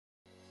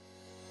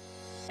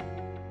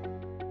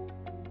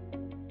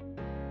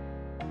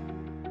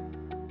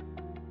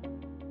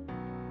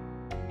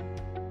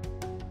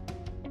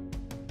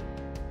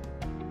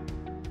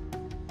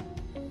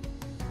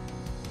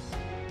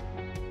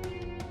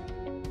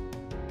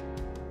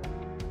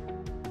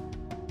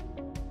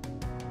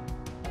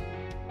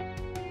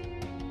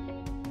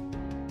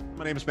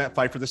My name is Matt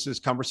Pfeiffer. This is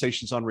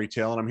Conversations on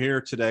Retail, and I'm here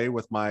today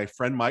with my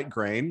friend Mike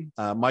Graen.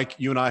 Mike,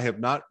 you and I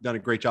have not done a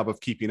great job of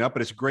keeping up,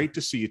 but it's great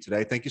to see you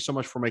today. Thank you so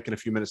much for making a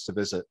few minutes to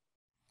visit.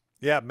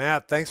 Yeah,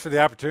 Matt, thanks for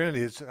the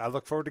opportunity. I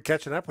look forward to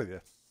catching up with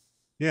you.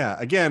 Yeah,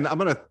 again, I'm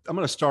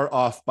gonna start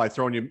off by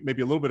throwing you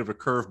maybe a little bit of a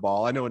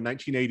curveball. I know in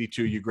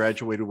 1982 you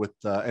graduated with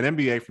an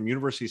MBA from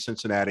University of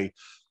Cincinnati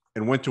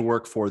and went to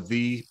work for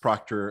the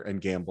Procter and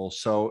Gamble.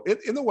 So,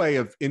 in the way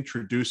of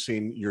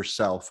introducing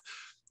yourself,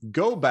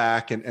 go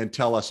back and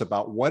tell us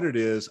about what it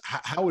is,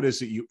 how it is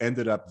that you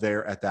ended up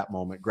there at that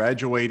moment,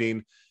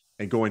 graduating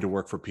and going to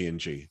work for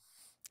P&G.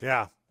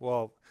 Yeah,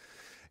 well,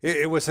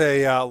 it was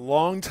a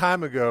long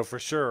time ago for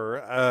sure.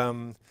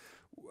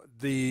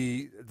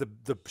 The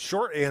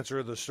short answer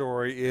of the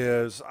story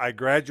is I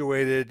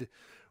graduated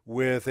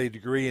with a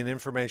degree in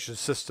information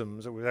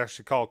systems. It was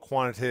actually called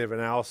quantitative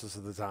analysis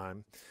at the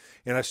time.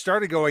 And I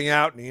started going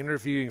out and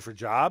interviewing for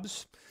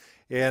jobs.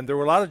 And there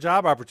were a lot of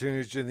job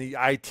opportunities in the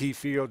IT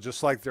field,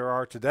 just like there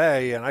are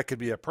today. And I could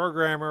be a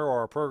programmer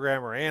or a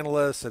programmer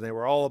analyst, and they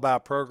were all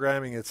about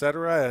programming, et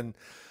cetera. And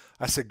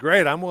I said,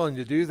 great, I'm willing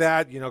to do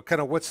that. You know, kind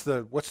of what's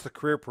the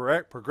career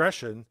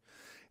progression?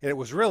 And it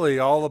was really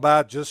all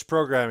about just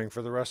programming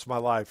for the rest of my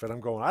life. And I'm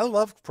going, I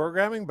love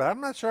programming, but I'm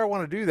not sure I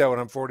want to do that when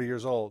I'm 40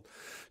 years old.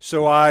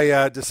 So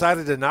I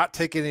decided to not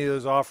take any of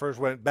those offers,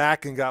 went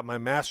back and got my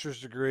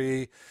master's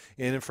degree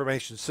in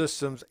information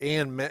systems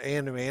and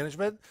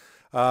management.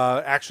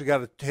 Actually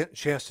got a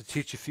chance to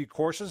teach a few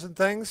courses and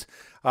things.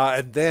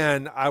 And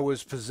then I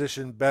was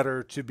positioned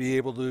better to be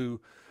able to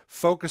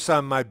focus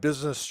on my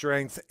business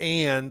strength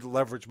and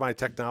leverage my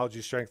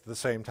technology strength at the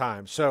same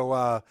time.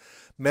 So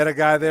met a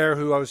guy there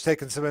who I was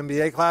taking some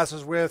MBA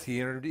classes with.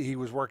 He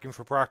was working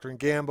for Procter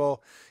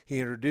Gamble. He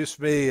introduced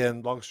me,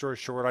 and long story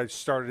short, I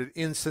started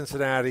in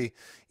Cincinnati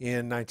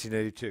in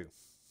 1982.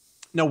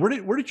 Now,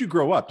 where did you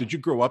grow up? Did you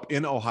grow up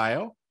in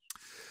Ohio?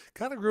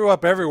 Kind of grew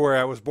up everywhere.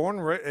 I was born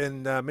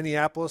in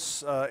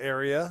Minneapolis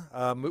area.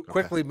 Okay.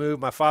 Quickly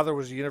moved. My father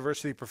was a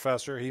university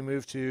professor. He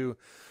moved to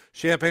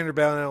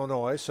Champaign-Urbana,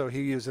 Illinois. So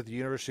he was at the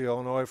University of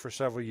Illinois for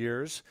several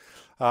years.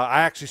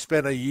 I actually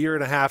spent a year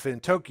and a half in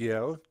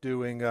Tokyo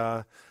doing.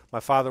 My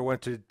father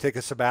went to take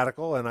a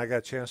sabbatical, and I got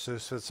a chance to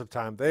spend some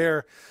time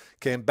there.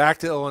 Came back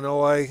to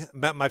Illinois.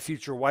 Met my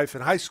future wife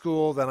in high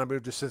school. Then I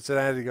moved to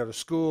Cincinnati to go to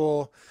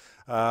school.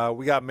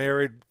 We got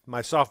married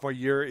my sophomore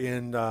year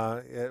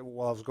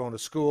while I was going to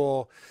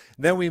school.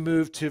 And then we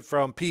moved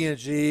from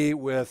P&G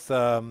with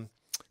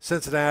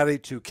Cincinnati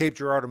to Cape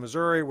Girardeau,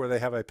 Missouri, where they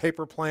have a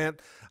paper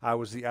plant. I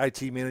was the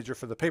IT manager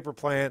for the paper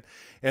plant.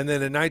 And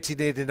then in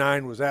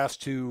 1989 was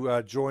asked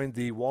to join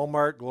the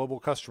Walmart global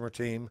customer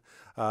team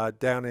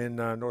down in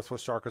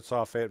Northwest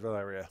Arkansas, Fayetteville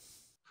area.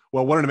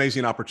 Well, what an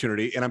amazing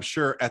opportunity. And I'm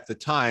sure at the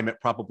time it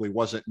probably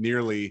wasn't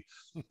nearly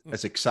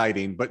as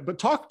exciting. But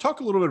talk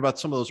a little bit about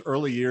some of those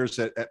early years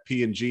at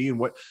P&G and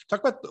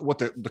talk about what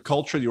the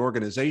culture of the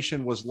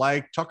organization was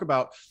like. Talk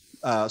about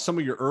some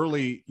of your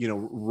early,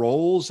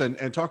 roles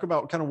and talk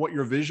about kind of what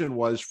your vision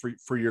was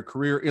for your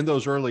career in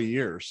those early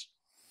years.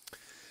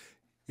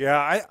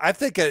 Yeah, I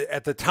think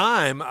at the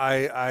time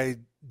I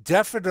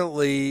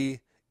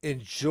definitely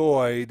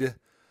enjoyed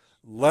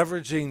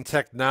leveraging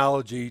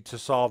technology to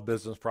solve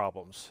business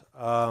problems.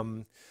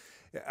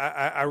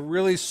 I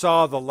really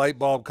saw the light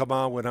bulb come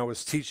on when I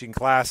was teaching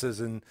classes,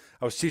 and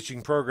I was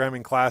teaching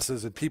programming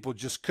classes, and people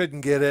just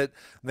couldn't get it.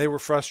 And they were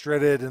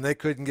frustrated and they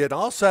couldn't get it.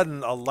 All of a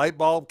sudden a light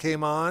bulb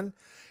came on,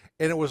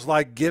 and it was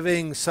like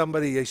giving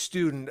a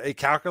student a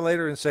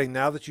calculator and saying,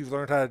 now that you've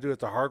learned how to do it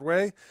the hard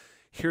way,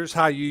 here's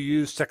how you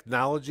use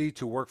technology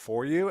to work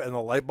for you. And the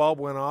light bulb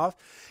went off.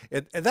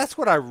 And that's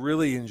what I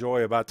really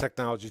enjoy about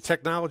technology.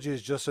 Technology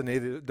is just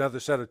another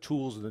set of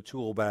tools in the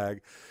tool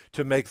bag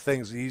to make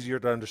things easier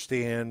to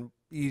understand,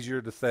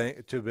 easier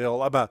to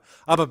build.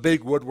 I'm a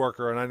big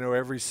woodworker, and I know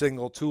every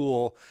single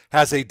tool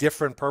has a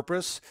different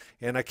purpose,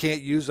 and I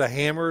can't use a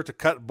hammer to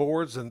cut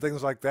boards and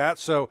things like that.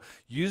 So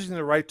using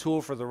the right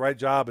tool for the right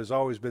job has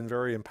always been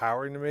very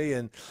empowering to me,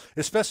 and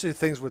especially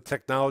things with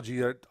technology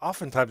that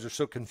oftentimes are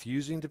so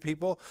confusing to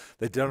people.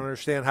 They don't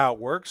understand how it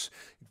works.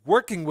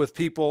 Working with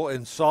people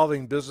and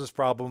solving business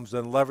problems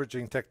and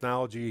leveraging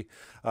technology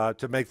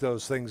to make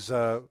those things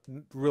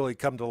really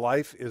come to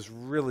life is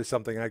really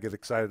something I get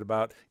excited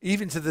about,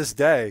 even to this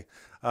day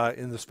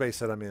in the space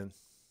that I'm in.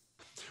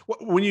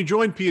 When you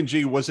joined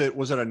P&G, was it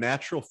a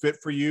natural fit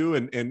for you?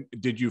 And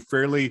did you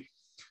fairly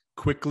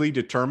quickly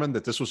determine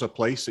that this was a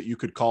place that you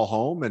could call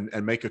home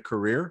and make a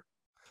career?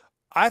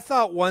 I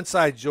thought once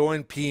I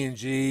joined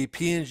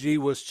P&G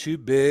was too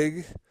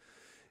big.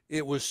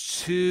 It was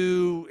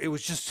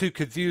just too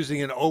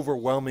confusing and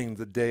overwhelming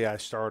the day I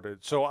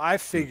started. So I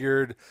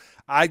figured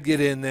I'd get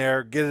in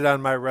there, get it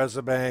on my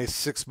resume,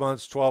 6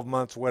 months, 12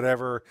 months,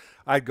 whatever.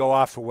 I'd go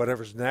off to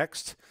whatever's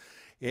next.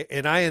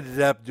 And I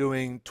ended up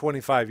doing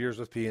 25 years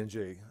with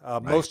P&G,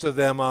 Right. most of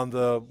them on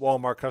the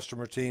Walmart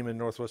customer team in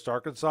Northwest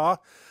Arkansas.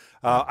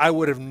 Yeah. I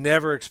would have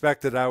never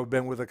expected I would have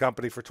been with the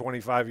company for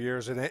 25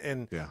 years.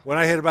 And Yeah. when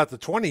I hit about the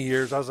 20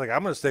 years, I was like,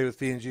 I'm going to stay with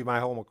P&G my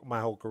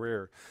whole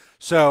career.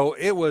 So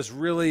it was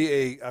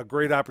really a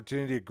great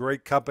opportunity, a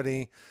great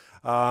company.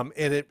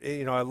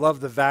 And I love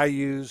the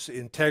values,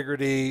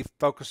 integrity,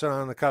 focusing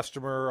on the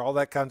customer, all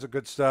that kinds of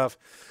good stuff.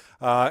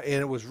 And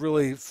it was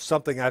really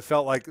something I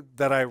felt like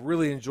that I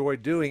really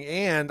enjoyed doing,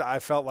 and I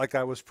felt like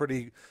I was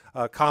pretty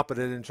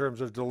competent in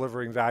terms of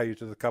delivering value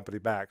to the company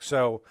back.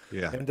 So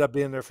Yeah. ended up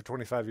being there for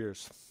 25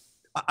 years.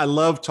 I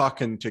love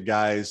talking to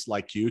guys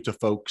like you, to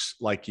folks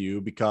like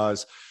you,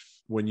 because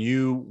when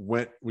you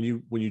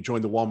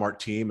joined the Walmart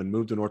team and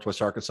moved to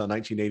Northwest Arkansas in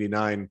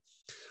 1989,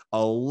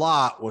 a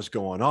lot was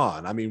going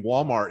on. I mean,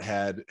 Walmart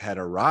had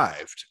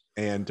arrived,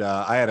 and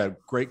I had a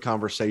great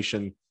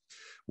conversation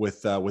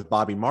with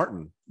Bobby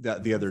Martin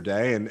the other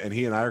day, and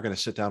he and I are going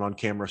to sit down on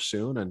camera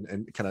soon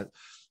and kind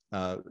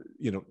of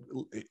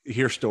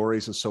hear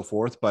stories and so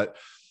forth. But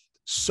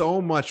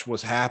so much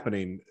was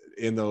happening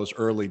in those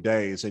early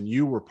days, and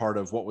you were part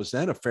of what was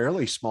then a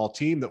fairly small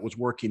team that was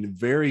working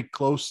very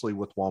closely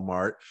with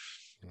Walmart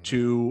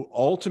to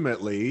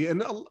ultimately,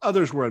 and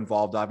others were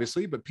involved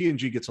obviously, but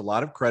P&G gets a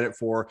lot of credit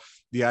for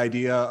the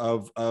idea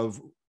of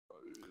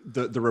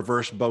the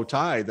reverse bow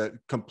tie, that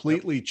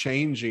completely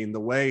changing the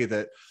way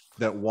that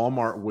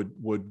Walmart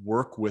would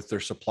work with their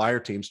supplier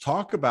teams.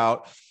 Talk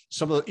about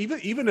some of the,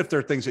 even if there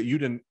are things that you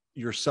didn't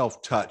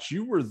yourself touch,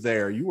 you were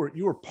there, you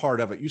were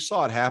part of it, you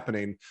saw it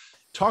happening.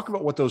 Talk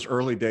about what those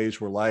early days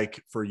were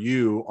like for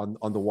you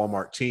on the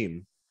Walmart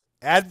team.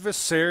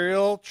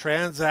 Adversarial,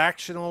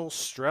 transactional,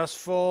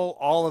 stressful,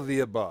 all of the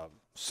above.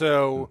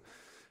 So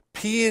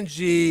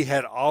P&G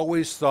had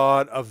always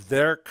thought of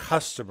their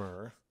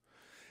customer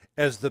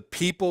as the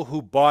people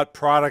who bought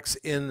products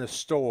in the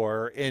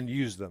store and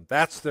used them.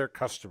 That's their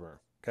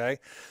customer, okay?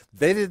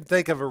 They didn't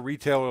think of a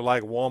retailer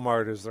like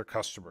Walmart as their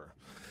customer.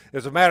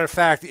 As a matter of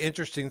fact, the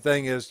interesting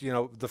thing is,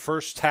 the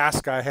first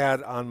task I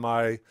had on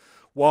my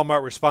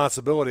Walmart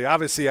responsibility,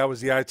 obviously I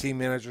was the IT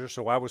manager,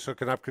 so I was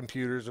hooking up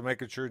computers and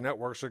making sure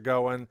networks are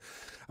going.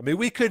 I mean,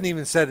 we couldn't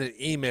even send an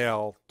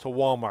email to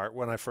Walmart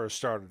when I first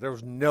started. There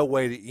was no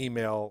way to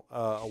email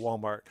a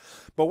Walmart.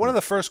 But one of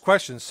the first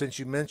questions, since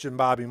you mentioned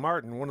Bobby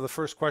Martin, one of the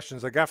first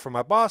questions I got from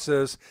my boss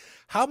is,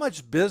 how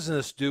much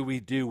business do we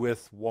do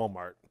with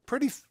Walmart?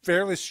 Pretty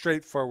fairly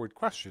straightforward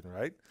question,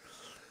 right?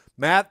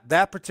 Matt,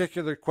 that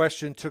particular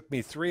question took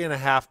me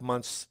 3.5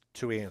 months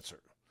to answer.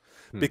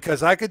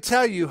 Because I could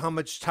tell you how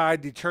much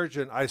Tide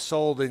detergent I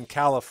sold in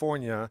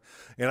California,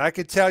 and I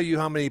could tell you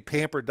how many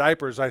Pamper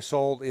diapers I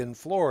sold in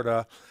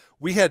Florida.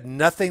 We had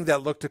nothing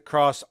that looked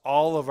across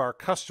all of our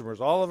customers.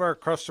 All of our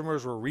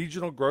customers were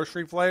regional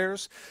grocery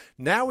players.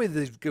 Now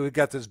we've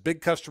got this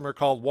big customer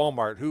called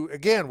Walmart, who,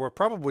 again, we're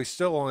probably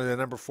still only the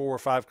number 4 or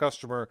 5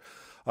 customer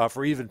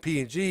for even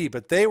P&G,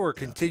 but they were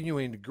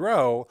continuing to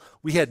grow.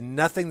 We had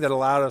nothing that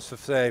allowed us to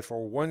say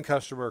for one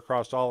customer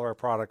across all of our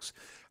products,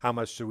 how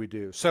much do we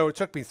do? So it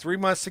took me 3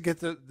 months to get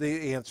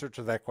the answer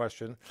to that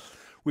question.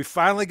 We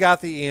finally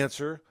got the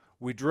answer.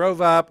 We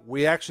drove up.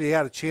 We actually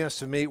had a chance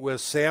to meet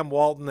with Sam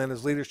Walton and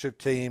his leadership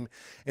team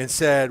and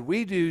said,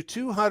 we do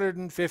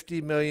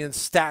 250 million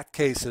stat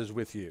cases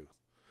with you.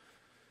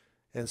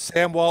 And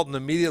Sam Walton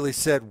immediately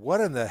said,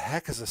 what in the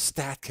heck is a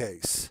stat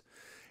case?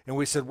 And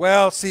we said,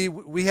 well, see,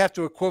 we have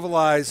to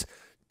equivalize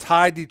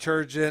Tide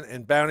detergent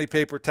and Bounty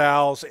paper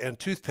towels and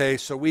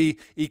toothpaste, so we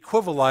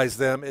equivalize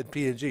them in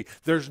P&G.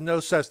 There's no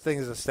such thing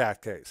as a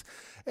stat case.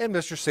 And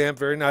Mr. Sam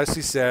very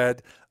nicely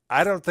said,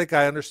 I don't think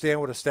I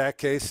understand what a stat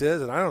case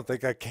is, and I don't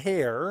think I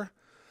care.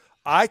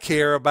 I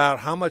care about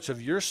how much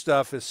of your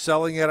stuff is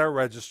selling at our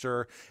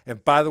register,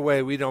 and by the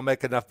way, we don't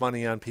make enough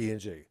money on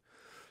P&G.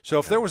 So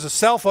if there was a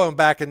cell phone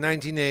back in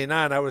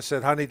 1989, I would have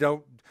said, honey,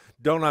 don't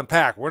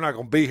unpack. We're not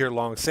going to be here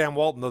long. Sam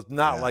Walton does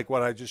not like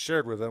what I just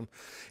shared with him.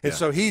 And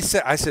so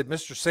I said,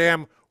 Mr.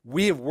 Sam,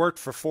 we have worked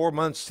for 4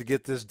 months to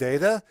get this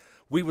data.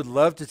 We would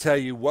love to tell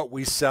you what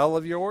we sell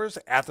of yours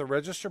at the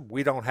register.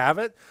 We don't have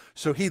it.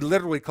 So he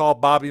literally called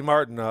Bobby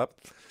Martin up.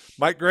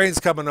 Mike Graen's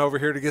coming over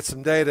here to get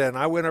some data. And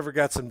I went over,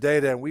 got some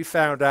data, and we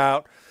found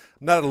out,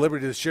 I'm not at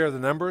liberty to share the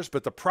numbers,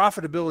 but the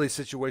profitability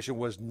situation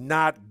was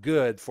not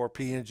good for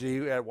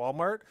P&G at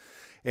Walmart.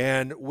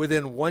 And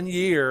within 1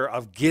 year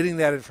of getting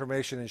that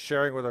information and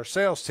sharing with our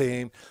sales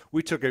team,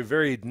 we took a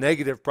very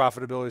negative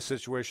profitability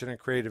situation and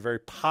created a very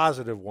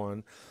positive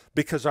one,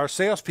 because our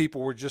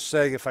salespeople were just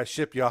saying, if I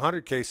ship you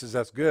 100 cases,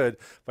 that's good.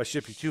 If I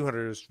ship you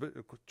 200, it's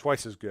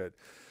twice as good.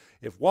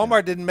 If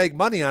Walmart didn't make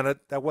money on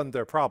it, that wasn't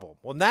their problem.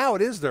 Well, now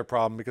it is their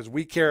problem, because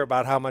we care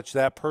about how much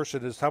that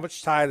person is, how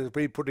much Tide is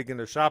we putting in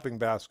their shopping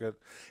basket,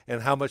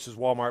 and how much is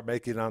Walmart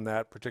making on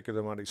that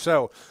particular money.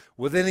 So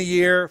within a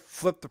year,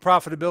 flip the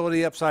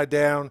profitability upside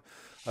down.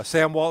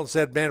 Sam Walton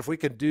said, man, if we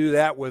could do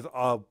that with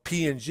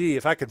P&G,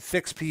 if I could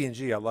fix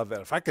P&G, I love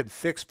that. If I could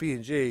fix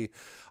P&G,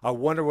 I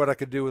wonder what I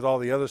could do with all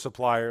the other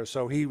suppliers.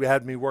 So he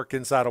had me work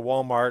inside of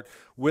Walmart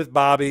with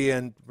Bobby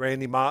and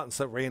Randy Mott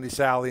and Randy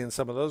Sally and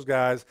some of those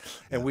guys.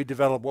 And we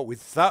developed what we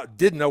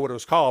didn't know what it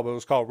was called, but it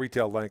was called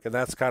Retail Link. And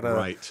that's kind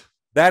of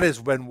That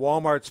is when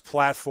Walmart's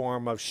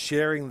platform of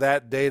sharing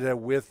that data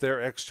with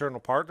their external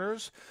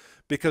partners,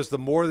 because the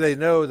more they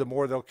know, the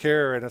more they'll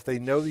care. And if they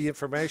know the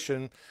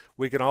information,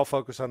 we can all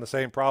focus on the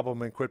same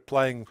problem and quit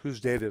playing whose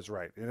data is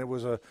right. And it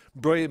was a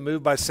brilliant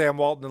move by Sam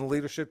Walton and the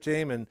leadership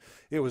team. And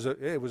it was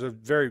a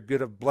very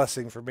good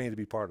blessing for me to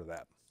be part of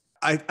that.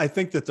 I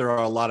think that there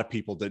are a lot of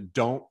people that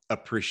don't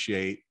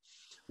appreciate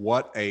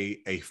what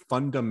a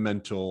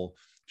fundamental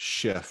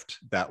shift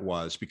that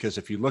was, because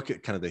if you look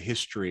at kind of the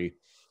history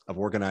of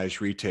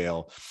organized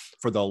retail,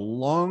 for the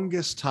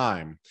longest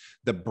time,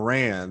 the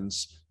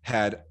brands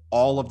had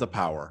all of the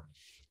power.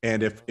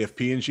 And if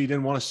P&G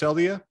didn't want to sell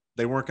to you,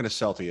 they weren't going to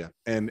sell to you.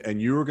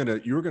 And you were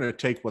going to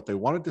take what they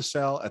wanted to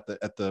sell at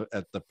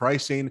the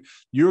pricing.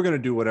 You were going to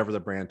do whatever the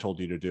brand told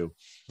you to do.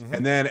 Mm-hmm.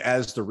 And then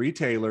as the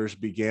retailers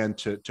began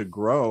to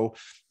grow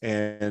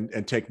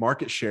and take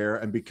market share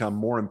and become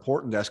more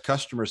important as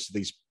customers to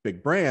these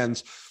big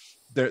brands,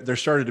 there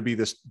started to be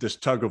this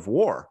tug of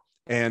war.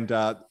 And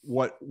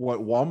what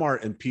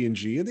Walmart and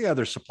P&G and the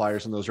other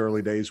suppliers in those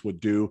early days would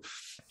do,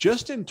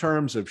 just in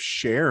terms of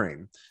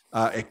sharing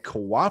and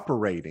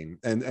cooperating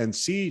and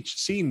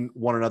seeing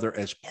one another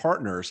as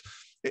partners,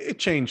 it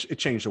changed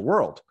the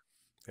world.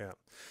 Yeah.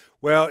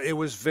 Well, it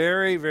was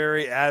very,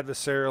 very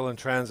adversarial and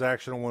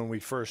transactional when we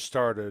first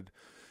started,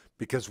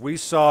 because we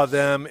saw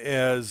them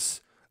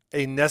as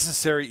a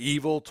necessary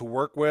evil to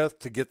work with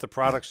to get the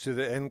products to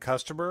the end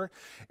customer.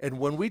 And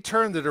when we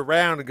turned it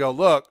around and go,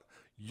 look,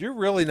 you're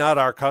really not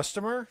our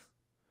customer,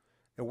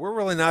 and we're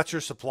really not your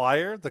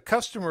supplier. The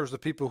customer is the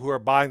people who are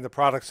buying the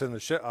products in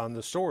on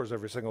the stores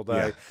every single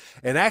day. Yeah.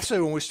 And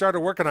actually, when we started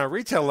working on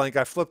Retail Link,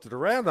 I flipped it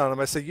around on them.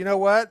 I said, you know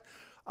what?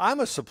 I'm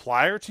a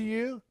supplier to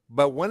you,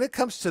 but when it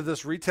comes to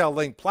this Retail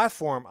Link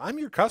platform, I'm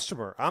your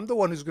customer. I'm the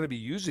one who's going to be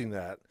using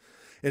that.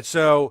 And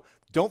so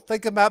don't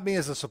think about me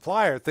as a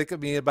supplier. Think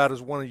of me about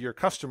as one of your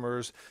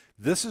customers.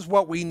 This is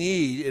what we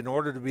need in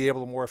order to be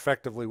able to more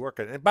effectively work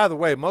it. And by the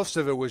way, most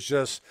of it was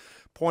just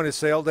point of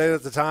sale data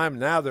at the time.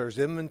 Now there's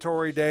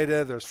inventory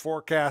data, there's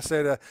forecast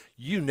data,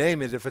 you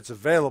name it. If it's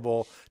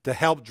available to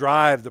help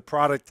drive the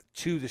product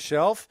to the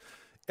shelf,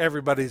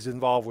 everybody's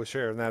involved with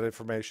sharing that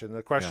information.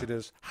 The question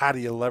is, how do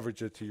you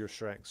leverage it to your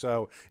strength?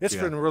 So it's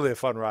been really a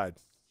fun ride.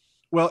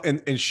 Well,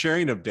 and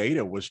sharing of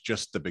data was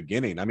just the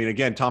beginning. I mean,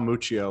 again, Tom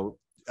Muccio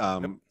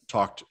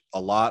talked a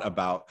lot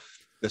about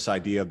this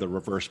idea of the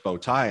reverse bow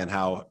tie and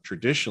how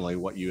traditionally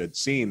what you had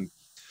seen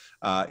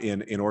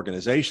in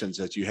organizations,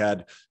 that you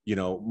had,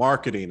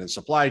 marketing and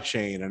supply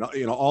chain and,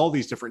 all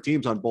these different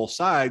teams on both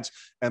sides,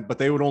 but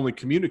they would only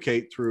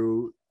communicate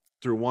through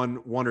one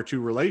or two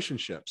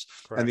relationships.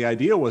 Correct. And the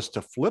idea was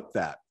to flip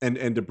that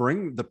and to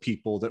bring the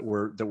people that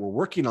were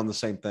working on the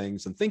same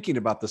things and thinking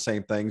about the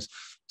same things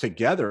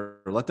together,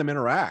 let them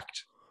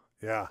interact.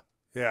 Yeah.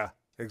 Yeah,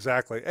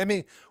 exactly. I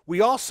mean, we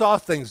all saw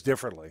things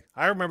differently.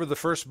 I remember the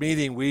first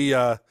meeting we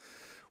had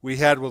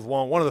with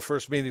Walmart, one of the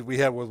first meetings we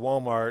had with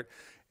Walmart.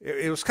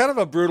 It was kind of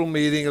a brutal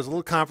meeting. It was a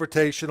little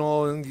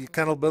confrontational and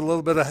kind of a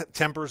little bit of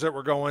tempers that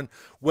were going.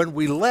 When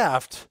we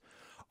left,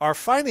 our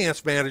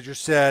finance manager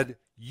said,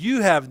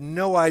 you have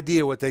no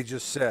idea what they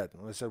just said.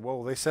 And I said,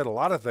 well, they said a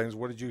lot of things.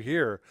 What did you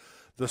hear?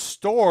 The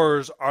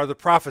stores are the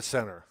profit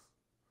center.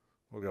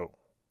 We go,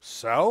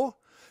 so?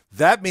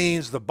 That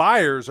means the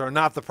buyers are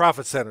not the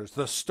profit centers.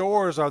 The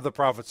stores are the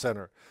profit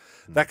center.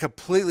 That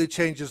completely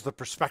changes the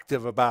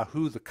perspective about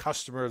who the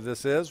customer of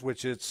this is,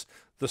 which it's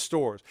the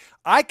stores.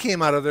 I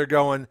came out of there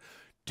going,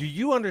 do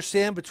you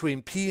understand,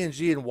 between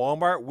P&G and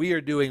Walmart, we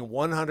are doing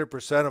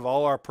 100% of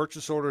all our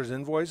purchase orders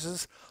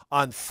invoices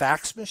on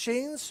fax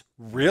machines?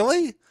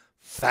 Really?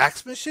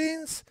 Fax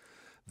machines?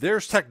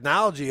 There's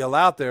technology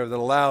out there that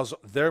allows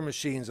their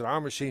machines and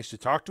our machines to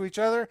talk to each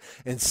other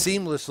and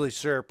seamlessly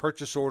share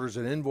purchase orders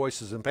and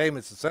invoices and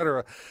payments,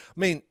 etc. I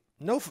mean,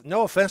 no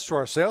offense to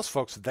our sales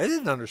folks, they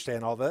didn't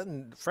understand all that,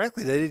 and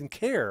frankly, they didn't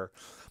care.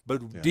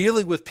 But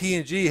dealing with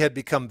P&G had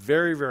become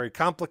very, very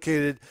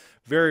complicated,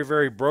 very,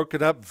 very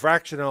broken up,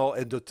 fractional,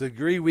 and to the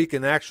degree we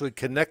can actually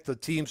connect the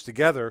teams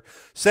together.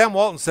 Sam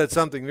Walton said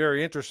something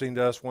very interesting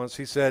to us once.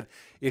 He said,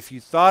 if you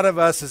thought of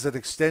us as an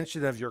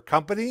extension of your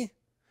company,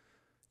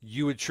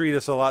 you would treat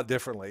us a lot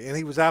differently. And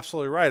he was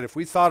absolutely right. If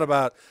we thought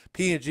about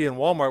P&G and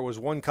Walmart was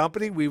one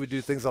company, we would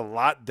do things a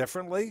lot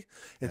differently.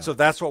 And so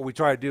that's what we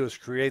try to do, is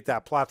create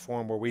that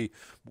platform where we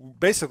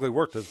basically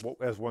worked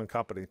as one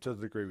company to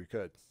the degree we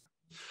could.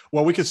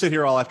 Well, we could sit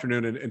here all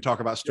afternoon and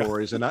talk about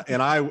stories, and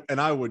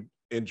I would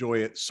enjoy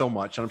it so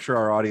much. I'm sure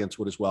our audience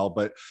would as well.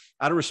 But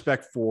out of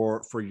respect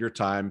for your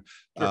time,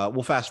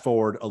 we'll fast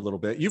forward a little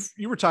bit.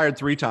 You retired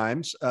 3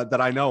 times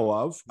that I know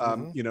of.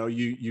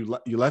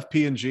 You left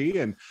P&G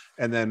and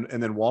then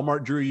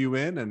Walmart drew you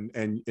in,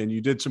 and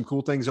you did some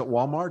cool things at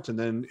Walmart, and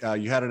then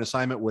you had an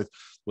assignment with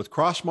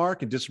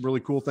Crossmark and did some really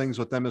cool things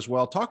with them as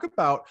well. Talk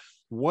about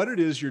what it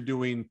is you're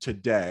doing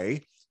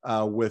today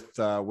with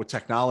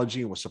technology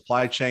and with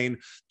supply chain.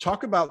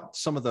 Talk about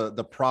some of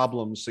the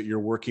problems that you're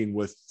working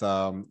with,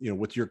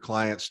 with your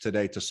clients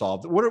today to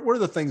solve. What are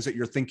the things that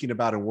you're thinking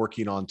about and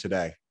working on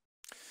today?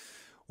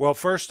 Well,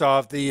 first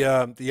off,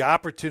 the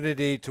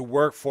opportunity to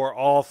work for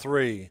all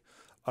three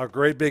a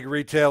great big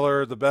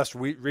retailer, the best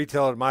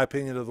retailer in my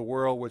opinion of the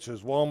world, which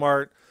is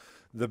Walmart,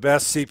 the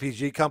best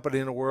CPG company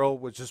in the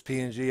world, which is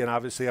P&G, and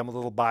obviously I'm a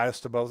little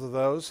biased to both of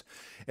those.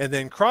 And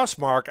then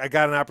Crossmark, I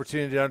got an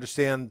opportunity to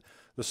understand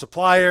the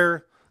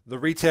supplier, the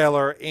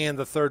retailer, and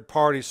the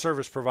third-party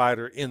service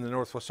provider in the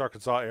Northwest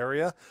Arkansas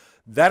area.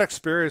 That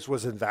experience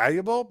was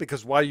invaluable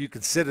because while you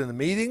could sit in the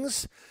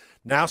meetings,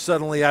 now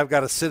suddenly I've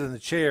got to sit in the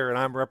chair and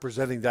I'm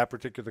representing that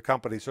particular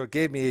company. So it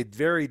gave me a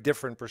very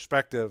different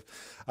perspective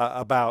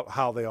about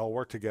how they all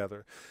work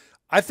together.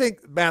 I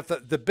think, Matt,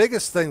 the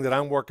biggest thing that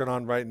I'm working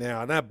on right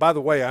now, and by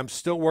the way, I'm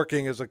still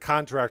working as a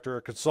contractor,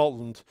 a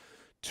consultant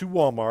to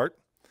Walmart,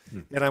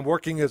 and I'm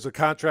working as a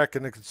contractor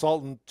and a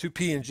consultant to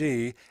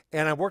P&G,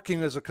 and I'm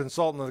working as a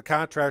consultant and a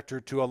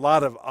contractor to a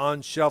lot of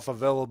on-shelf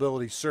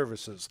availability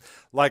services,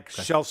 like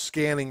shelf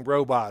scanning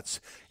robots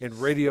and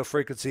radio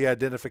frequency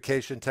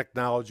identification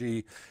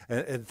technology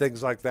and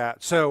things like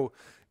that. So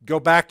go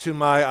back to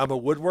I'm a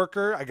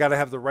woodworker. I got to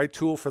have the right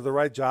tool for the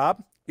right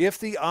job. If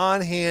the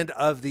on-hand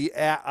of the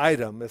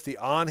item, if the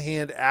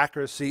on-hand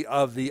accuracy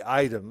of the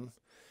item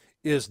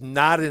is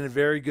not in a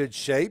very good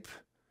shape,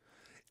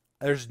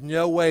 there's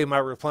no way my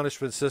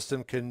replenishment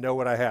system can know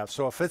what I have.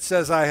 So if it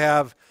says I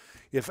have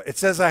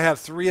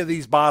 3 of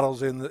these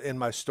bottles in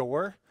my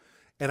store,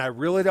 and I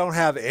really don't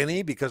have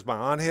any because my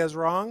on-hand is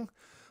wrong,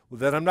 well,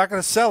 then I'm not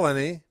going to sell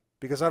any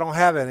because I don't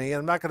have any, and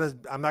I'm not going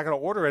to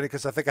order any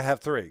because I think I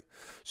have 3.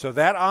 So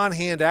that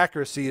on-hand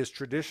accuracy has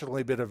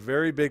traditionally been a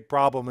very big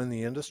problem in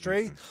the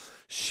industry.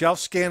 Shelf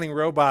scanning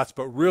robots,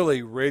 but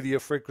really radio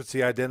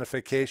frequency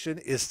identification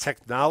is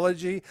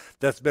technology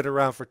that's been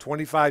around for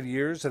 25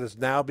 years and is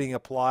now being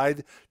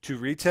applied to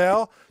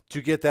retail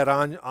to get that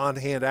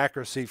on-hand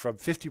accuracy from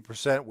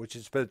 50%, which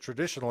has been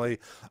traditionally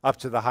up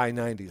to the high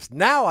 90s.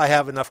 Now I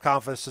have enough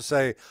confidence to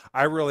say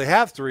I really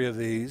have 3 of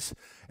these,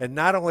 and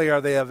not only are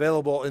they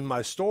available in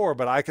my store,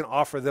 but I can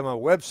offer them a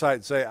website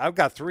and say, I've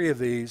got 3 of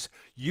these,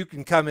 you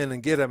can come in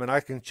and get them, and I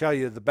can tell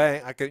you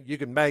you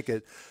can make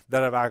it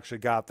that I've actually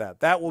got that.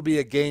 That will be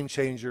a game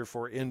changer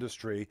for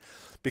industry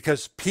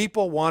because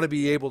people want to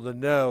be able to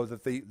know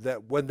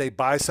that when they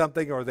buy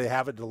something or they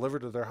have it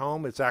delivered to their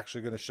home, it's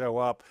actually going to show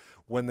up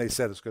when they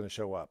said it's going to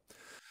show up.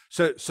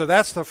 So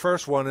that's the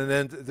first one. And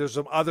then there's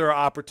some other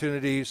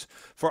opportunities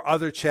for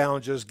other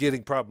challenges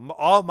getting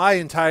all my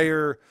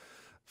entire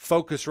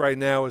focus right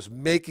now is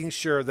making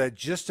sure that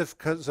just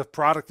because a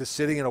product is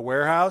sitting in a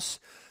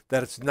warehouse,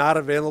 that it's not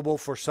available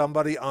for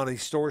somebody on a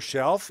store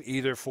shelf,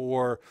 either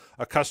for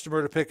a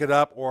customer to pick it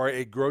up or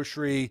a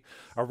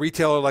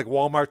retailer like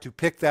Walmart to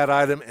pick that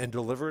item and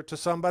deliver it to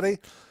somebody.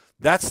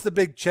 That's the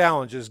big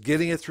challenge, is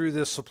getting it through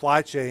this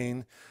supply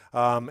chain.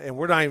 And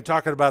we're not even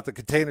talking about the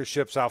container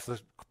ships off the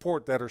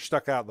port that are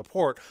stuck out in the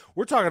port.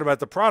 We're talking about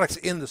the products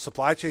in the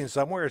supply chain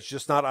somewhere. It's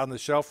just not on the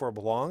shelf where it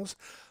belongs.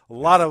 A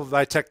lot of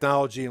my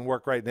technology and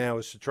work right now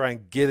is to try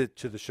and get it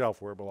to the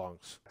shelf where it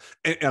belongs.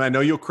 And I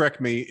know you'll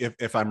correct me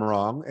if I'm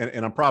wrong,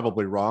 and I'm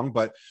probably wrong,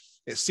 but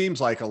it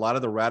seems like a lot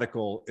of the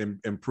radical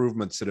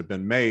improvements that have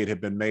been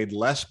made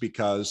less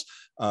because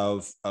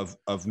of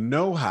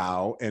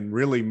know-how and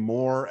really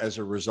more as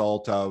a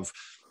result of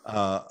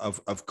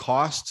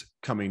cost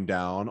coming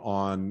down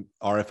on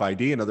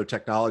RFID and other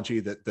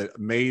technology that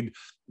made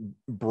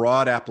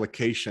broad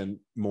application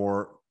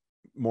more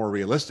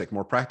realistic,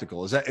 more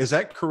practical. Is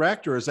that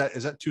correct, or is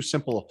that too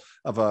simple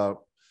of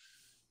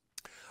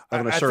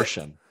an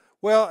assertion?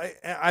 Well,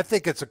 I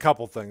think it's a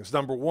couple things.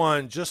 Number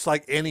one, just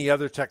like any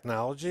other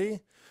technology,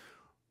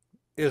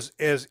 as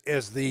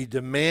the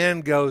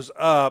demand goes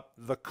up,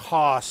 the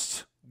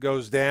cost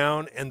goes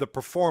down and the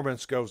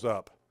performance goes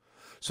up.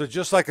 So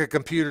just like a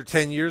computer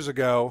 10 years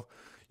ago,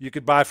 you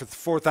could buy for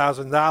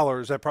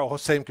 $4,000. That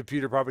same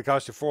computer probably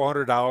cost you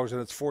 $400,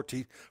 and it's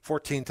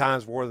 14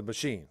 times more than the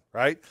machine,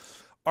 right?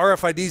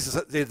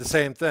 RFIDs did the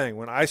same thing.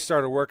 When I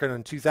started working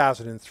in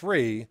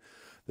 2003,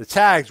 the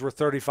tags were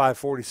 35,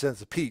 40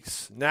 cents a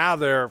piece. Now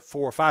they're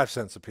 4 or 5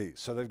 cents a piece.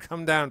 So they've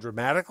come down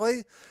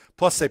dramatically.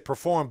 Plus they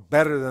perform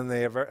better than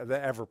they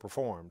ever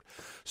performed.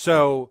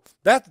 So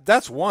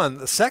that's one.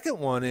 The second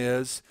one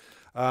is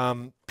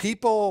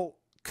people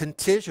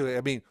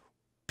continually,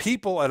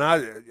 people, and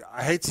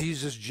I hate to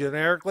use this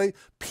generically,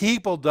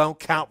 people don't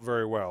count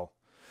very well.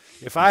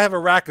 If I have a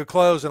rack of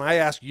clothes and I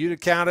ask you to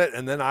count it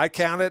and then I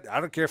count it,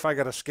 I don't care if I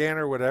got a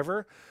scanner or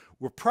whatever,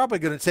 we're probably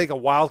going to take a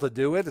while to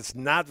do it. It's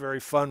not very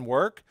fun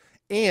work.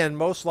 And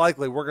most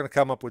likely we're going to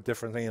come up with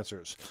different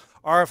answers.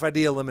 RFID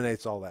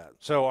eliminates all that.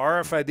 So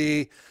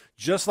RFID,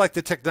 just like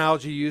the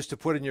technology you used to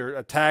put in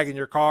a tag in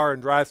your car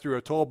and drive through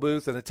a toll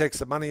booth and it takes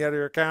the money out of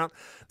your account,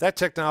 that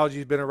technology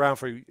has been around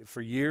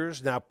for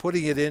years. Now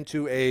putting it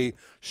into a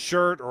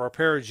shirt or a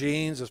pair of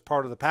jeans as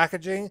part of the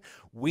packaging,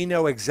 we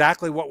know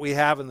exactly what we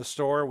have in the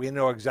store. We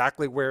know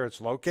exactly where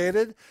it's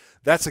located.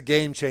 That's a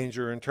game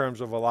changer in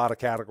terms of a lot of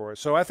categories.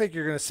 So I think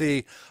you're going to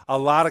see a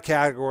lot of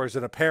categories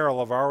in apparel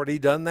have already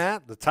done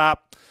that. The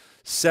top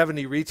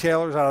 70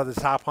 retailers out of the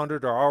top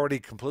 100 are already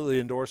completely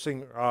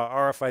endorsing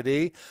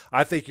RFID.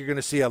 I think you're going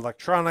to see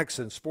electronics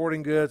and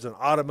sporting goods and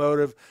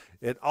automotive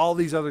and all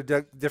these other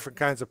different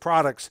kinds of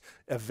products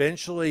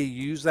eventually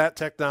use that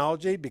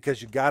technology,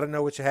 because you got to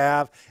know what you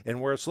have and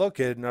where it's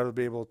located in order to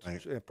be able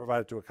to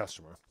provide it to a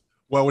customer.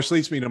 Well, which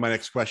leads me to my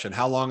next question.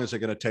 How long is it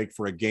going to take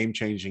for a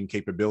game-changing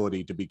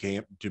capability to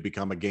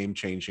become a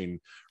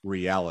game-changing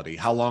reality?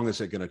 How long is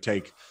it going to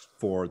take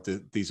for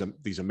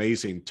these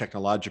amazing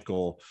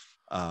technological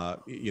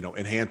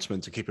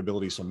enhancements and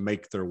capabilities to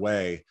make their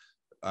way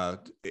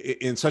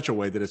in such a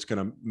way that it's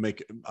going to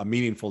make a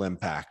meaningful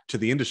impact to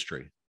the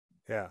industry?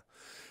 Yeah.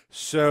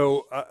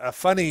 So a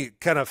funny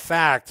kind of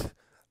fact,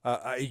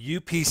 a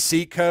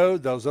UPC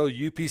code, those old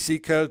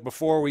UPC codes,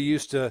 before we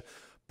used to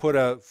put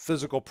a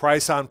physical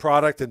price on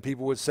product and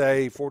people would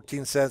say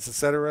 14 cents, et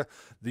cetera.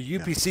 The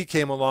UPC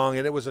came along,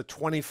 and it was a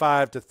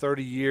 25 to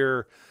 30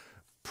 year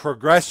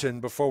progression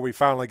before we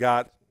finally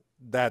got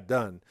that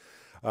done.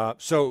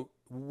 So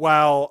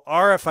while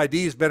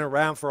RFID has been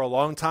around for a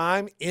long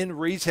time, in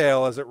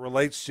retail as it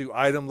relates to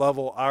item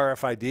level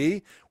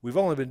RFID, we've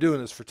only been doing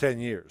this for 10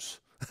 years.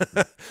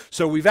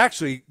 So we've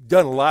actually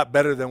done a lot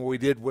better than what we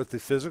did with the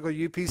physical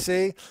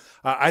UPC.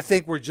 I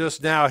think we're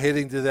just now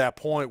hitting to that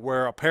point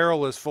where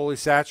apparel is fully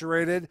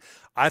saturated.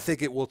 I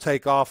think it will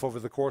take off over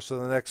the course of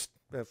the next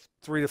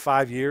 3 to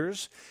 5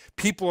 years.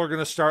 People are going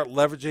to start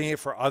leveraging it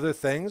for other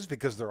things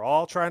because they're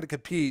all trying to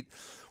compete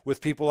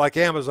with people like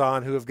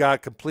Amazon, who have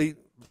got complete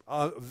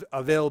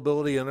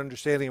availability and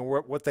understanding of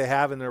what they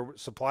have in their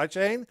supply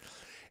chain.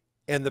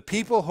 And the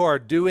people who are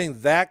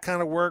doing that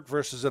kind of work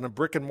versus in a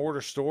brick and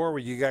mortar store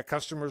where you got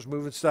customers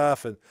moving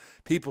stuff and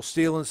people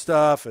stealing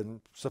stuff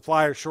and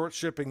suppliers short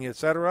shipping, et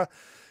cetera,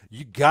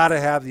 you got to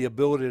have the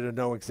ability to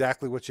know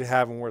exactly what you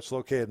have and where it's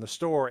located in the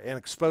store and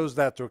expose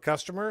that to a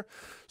customer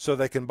so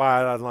they can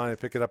buy it online and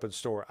pick it up in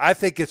store. I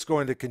think it's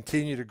going to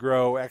continue to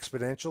grow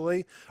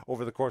exponentially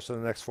over the course of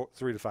the next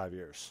 3 to 5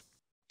 years.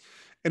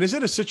 And is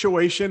it a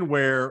situation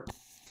where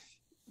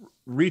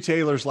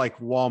retailers like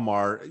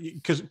Walmart,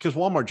 because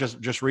Walmart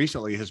just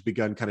recently has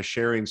begun kind of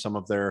sharing some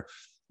of their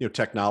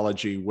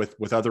technology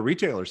with other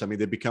retailers? I mean,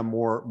 they become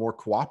more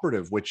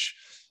cooperative, which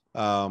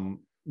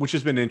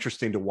has been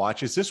interesting to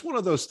watch. Is this one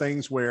of those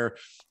things where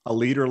a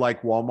leader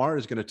like Walmart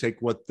is going to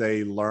take what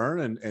they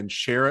learn and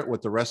share it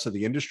with the rest of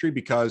the industry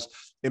because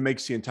it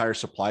makes the entire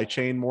supply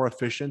chain more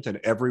efficient and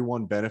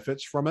everyone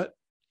benefits from it?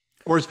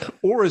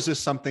 Or is this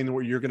something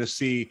where you're going to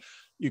see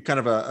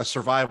kind of a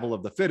survival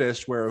of the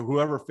fittest, where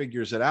whoever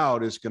figures it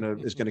out is going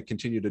to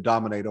continue to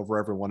dominate over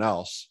everyone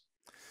else?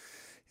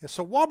 Yeah,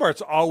 so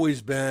Walmart's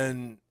always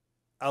been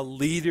a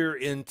leader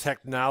in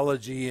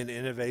technology and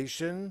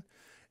innovation,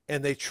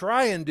 and they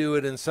try and do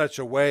it in such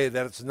a way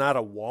that it's not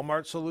a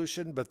Walmart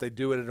solution, but they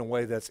do it in a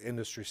way that's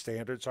industry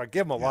standard. So I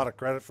give them a lot of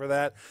credit for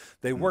that.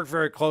 They work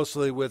very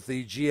closely with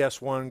the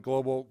GS1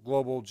 global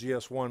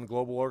GS1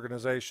 global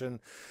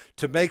organization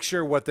to make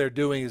sure what they're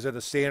doing is in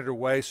a standard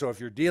way. So if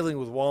you're dealing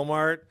with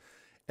Walmart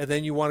and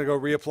then you want to go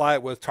reapply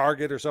it with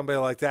Target or somebody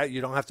like that, you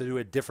don't have to do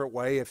it a different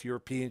way if you're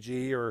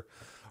P&G or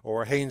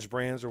Hanes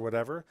Brands or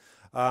whatever.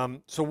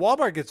 So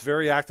Walmart gets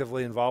very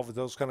actively involved with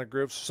those kind of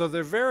groups. So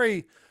they're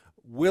very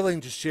willing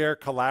to share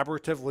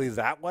collaboratively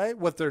that way.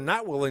 What they're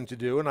not willing to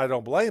do, and I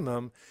don't blame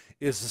them,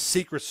 is the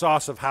secret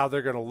sauce of how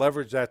they're going to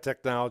leverage that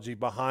technology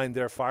behind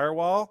their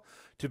firewall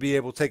to be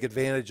able to take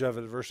advantage of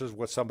it versus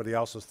what somebody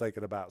else is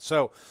thinking about.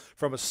 So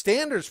from a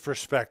standards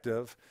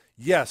perspective,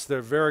 yes,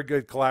 they're very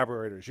good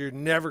collaborators. You're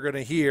never going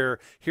to hear,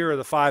 here are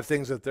the 5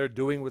 things that they're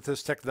doing with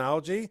this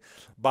technology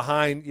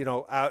behind,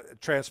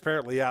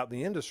 transparently out in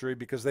the industry,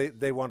 because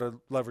they want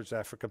to leverage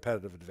that for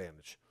competitive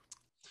advantage.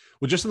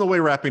 Well, just in the way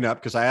wrapping up,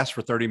 because I asked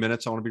for 30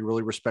 minutes, I want to be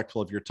really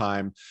respectful of your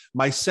time.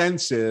 My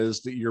sense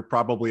is that you're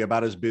probably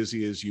about as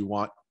busy as you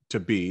want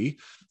to be.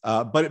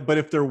 But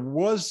if there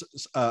was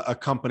a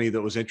company that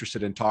was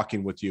interested in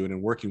talking with you and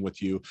in working with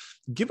you,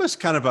 give us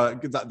kind of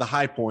the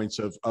high points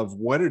of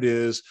what it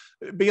is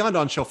beyond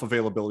on-shelf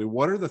availability.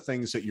 What are the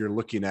things that you're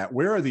looking at?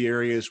 Where are the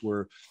areas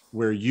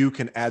where you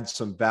can add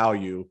some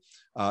value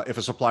if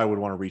a supplier would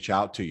want to reach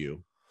out to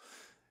you?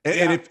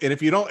 And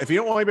if you don't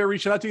want anybody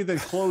reaching out to you, then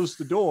close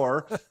the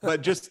door.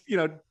 But just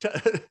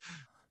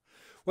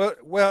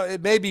well,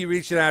 it may be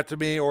reaching out to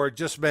me, or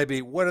just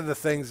maybe what are the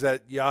things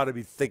that you ought to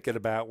be thinking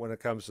about when it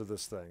comes to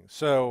this thing.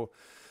 So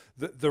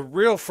the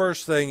real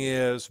first thing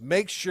is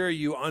make sure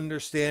you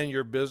understand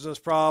your business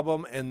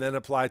problem and then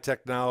apply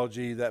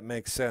technology that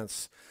makes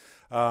sense.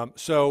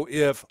 So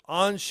if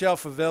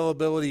on-shelf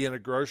availability in a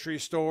grocery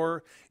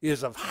store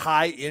is of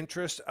high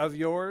interest of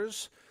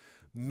yours,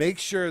 make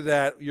sure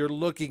that you're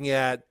looking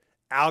at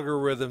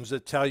algorithms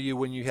that tell you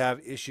when you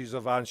have issues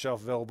of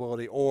on-shelf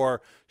availability,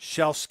 or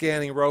shelf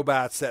scanning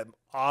robots that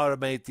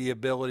automate the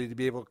ability to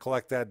be able to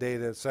collect that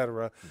data, et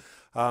cetera.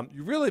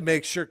 You really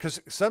make sure, because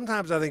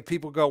sometimes I think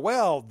people go,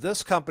 well,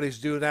 this company's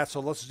doing that, so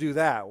let's do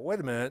that. Wait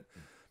a minute.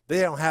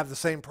 They don't have the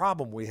same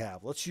problem we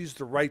have. Let's use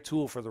the right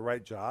tool for the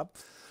right job.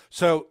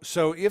 So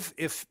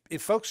if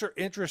folks are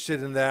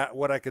interested in that,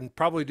 what I can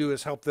probably do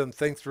is help them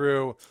think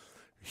through,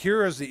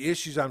 here is the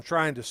issues I'm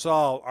trying to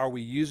solve. Are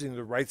we using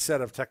the right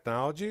set of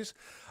technologies?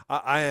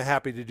 I am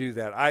happy to do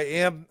that. I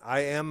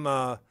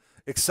am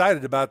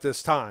excited about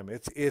this time.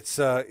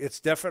 It's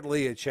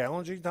definitely a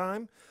challenging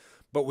time,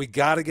 but we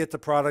got to get the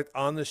product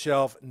on the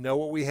shelf, know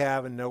what we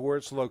have, and know where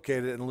it's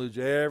located, and use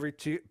every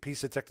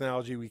piece of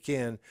technology we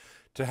can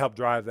to help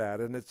drive that.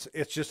 And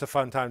it's just a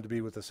fun time to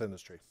be with this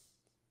industry.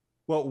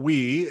 Well,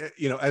 we,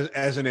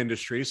 as an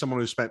industry, someone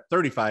who spent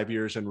 35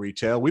 years in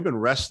retail, we've been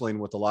wrestling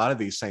with a lot of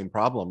these same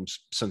problems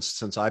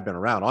since I've been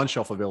around.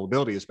 On-shelf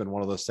availability has been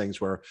one of those things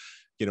where,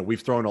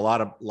 we've thrown a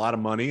lot of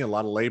money, a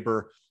lot of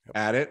labor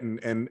at it,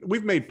 and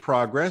we've made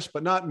progress,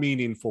 but not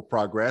meaningful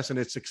progress. And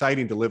it's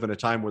exciting to live in a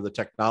time where the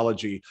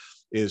technology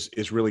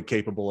is really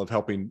capable of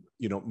helping,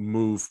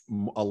 move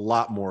a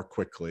lot more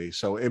quickly.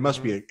 So it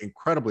must be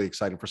incredibly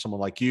exciting for someone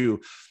like you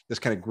that's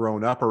kind of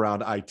grown up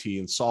around IT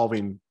and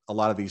solving a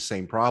lot of these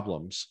same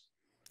problems.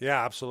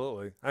 Yeah,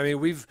 absolutely. I mean,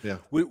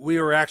 we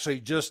were actually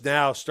just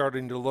now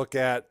starting to look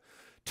at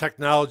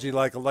technology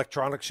like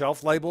electronic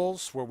shelf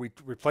labels, where we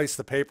replace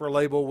the paper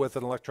label with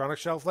an electronic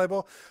shelf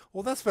label.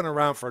 Well, that's been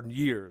around for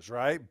years,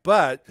 right?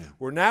 But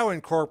we're now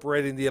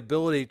incorporating the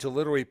ability to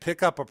literally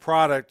pick up a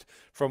product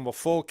from a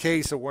full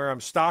case of where I'm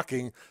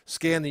stocking,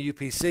 scan the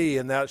UPC,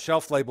 and that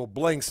shelf label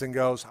blinks and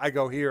goes, I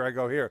go here, I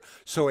go here.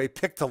 So a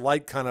pick to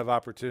light kind of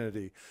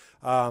opportunity.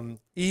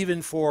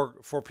 Even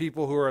for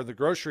people who are in the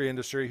grocery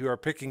industry who are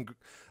picking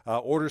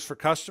orders for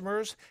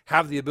customers,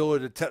 have the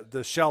ability to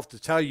the shelf to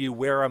tell you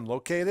where I'm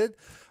located.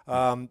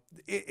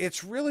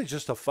 It's really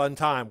just a fun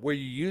time where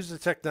you use the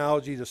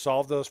technology to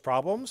solve those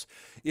problems,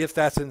 if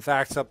that's in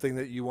fact something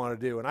that you want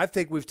to do. And I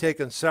think we've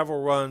taken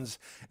several runs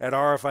at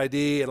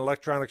RFID and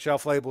electronic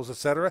shelf labels, et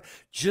cetera,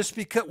 just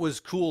because it was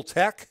cool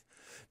tech.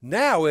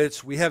 Now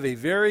we have a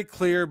very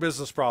clear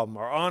business problem.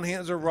 Our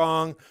on-hands are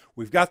wrong.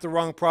 We've got the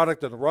wrong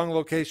product in the wrong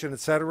location, et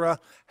cetera.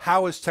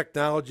 How is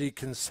technology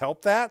can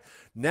help that?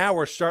 Now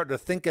we're starting to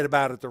think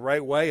about it the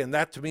right way, and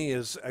that to me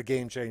is a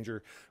game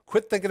changer.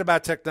 Quit thinking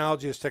about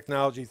technology as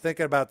technology,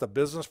 thinking about the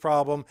business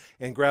problem,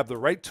 and grab the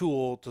right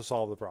tool to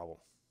solve the problem.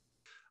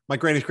 Mike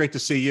Graen, it's great to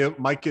see you.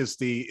 Mike is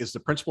the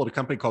principal of a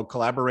company called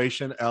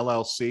Collaboration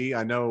LLC.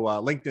 I know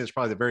LinkedIn is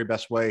probably the very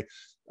best way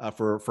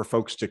for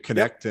folks to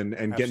connect and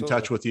get in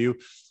touch with you.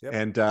 Yep.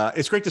 And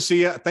it's great to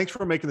see you. Thanks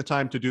for making the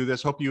time to do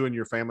this. Hope you and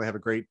your family have a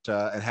great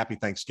and happy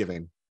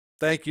Thanksgiving.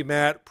 Thank you,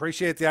 Matt.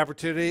 Appreciate the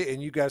opportunity.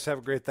 And you guys have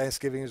a great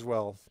Thanksgiving as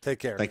well. Take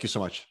care. Thank you so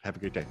much. Have a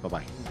great day.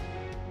 Bye-bye.